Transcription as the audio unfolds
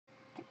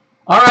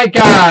Alright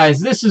guys,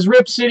 this is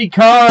Rip City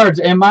Cards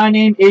and my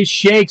name is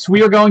Shakes.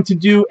 We are going to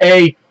do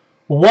a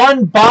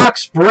one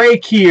box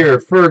break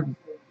here for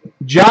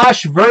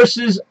Josh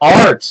versus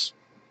Art.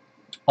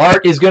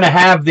 Art is going to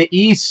have the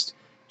East,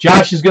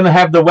 Josh is going to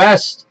have the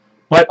West,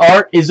 but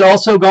Art is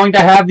also going to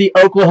have the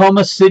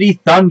Oklahoma City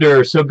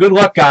Thunder. So good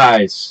luck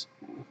guys.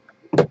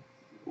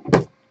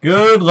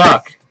 Good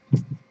luck.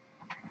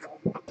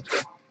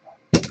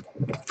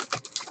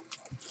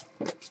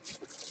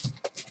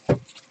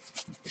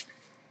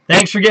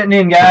 Thanks for getting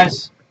in,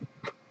 guys.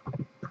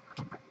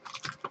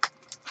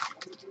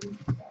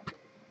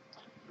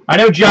 I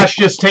know Josh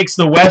just takes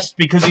the West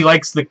because he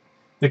likes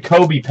the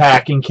Kobe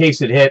pack in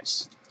case it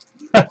hits.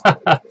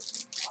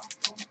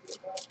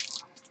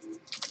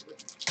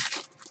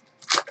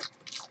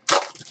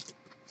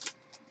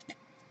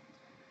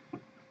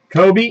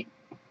 Kobe,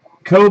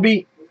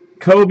 Kobe,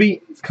 Kobe,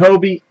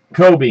 Kobe,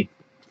 Kobe.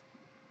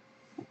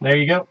 There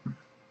you go.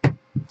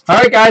 All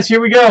right, guys,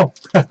 here we go.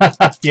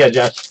 Yeah,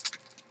 Josh.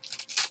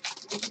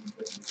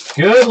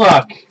 Good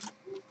luck.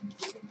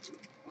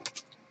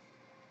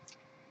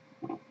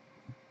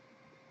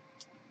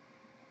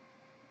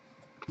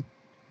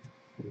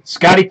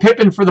 Scottie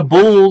Pippen for the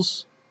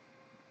Bulls.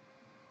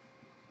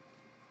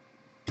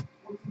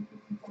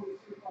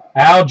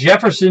 Al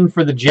Jefferson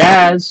for the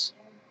Jazz.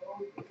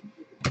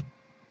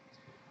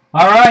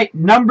 All right,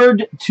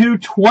 numbered to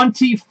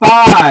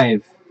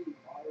 25.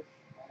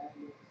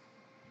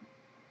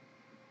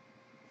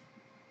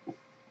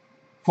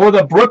 For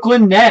the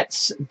Brooklyn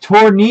Nets,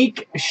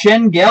 Tornik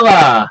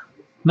Shengela,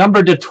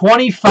 numbered to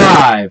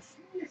 25.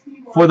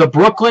 For the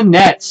Brooklyn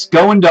Nets,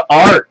 going to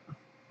Art,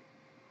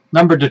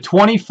 numbered to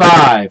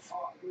 25.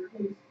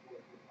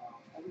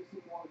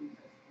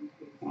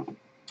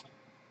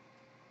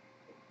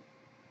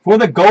 For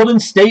the Golden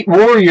State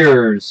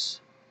Warriors,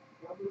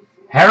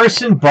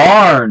 Harrison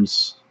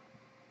Barnes,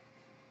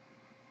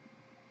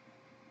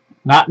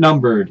 not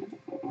numbered.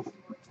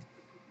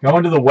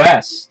 Going to the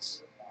West.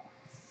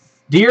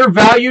 Dear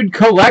Valued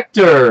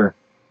Collector.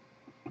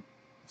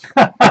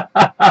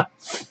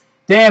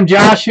 Damn,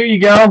 Josh, here you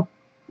go.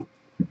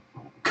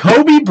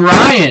 Kobe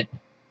Bryant.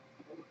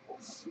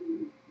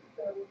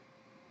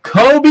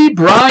 Kobe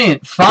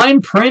Bryant.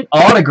 Fine print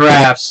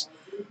autographs.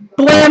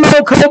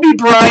 Blammo, Kobe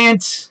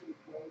Bryant.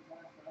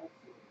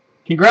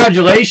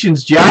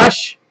 Congratulations,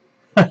 Josh.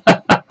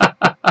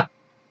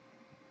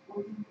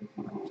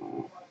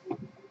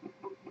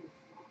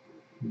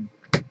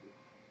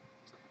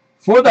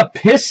 For the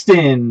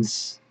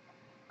Pistons,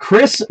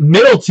 Chris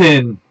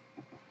Middleton.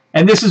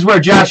 And this is where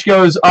Josh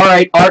goes, all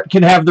right, Art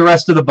can have the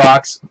rest of the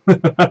box.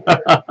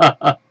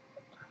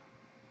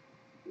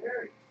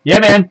 Yeah,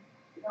 man.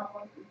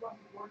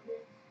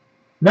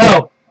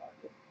 No.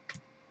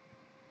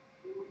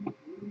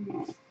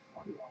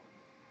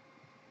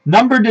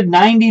 Numbered to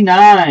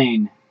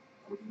 99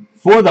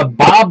 for the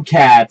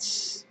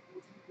Bobcats,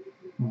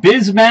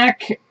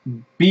 Bismack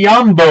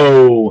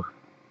Biyombo.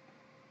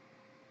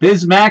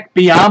 Bismack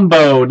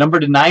Biyombo,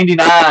 numbered to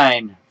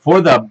 99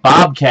 for the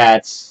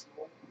Bobcats.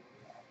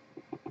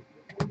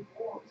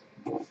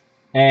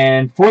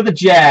 And for the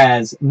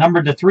Jazz,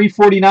 numbered to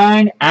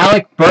 349,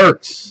 Alec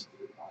Burks.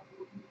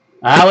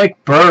 Alec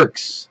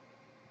Burks.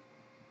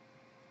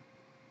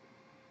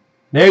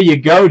 There you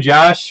go,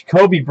 Josh.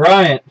 Kobe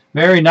Bryant.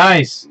 Very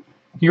nice.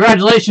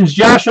 Congratulations,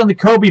 Josh, on the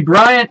Kobe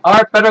Bryant.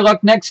 Art, better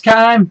luck next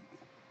time.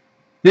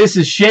 This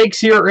is Shakes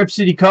here at Rip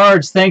City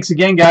Cards. Thanks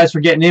again, guys, for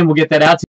getting in. We'll get that out to you.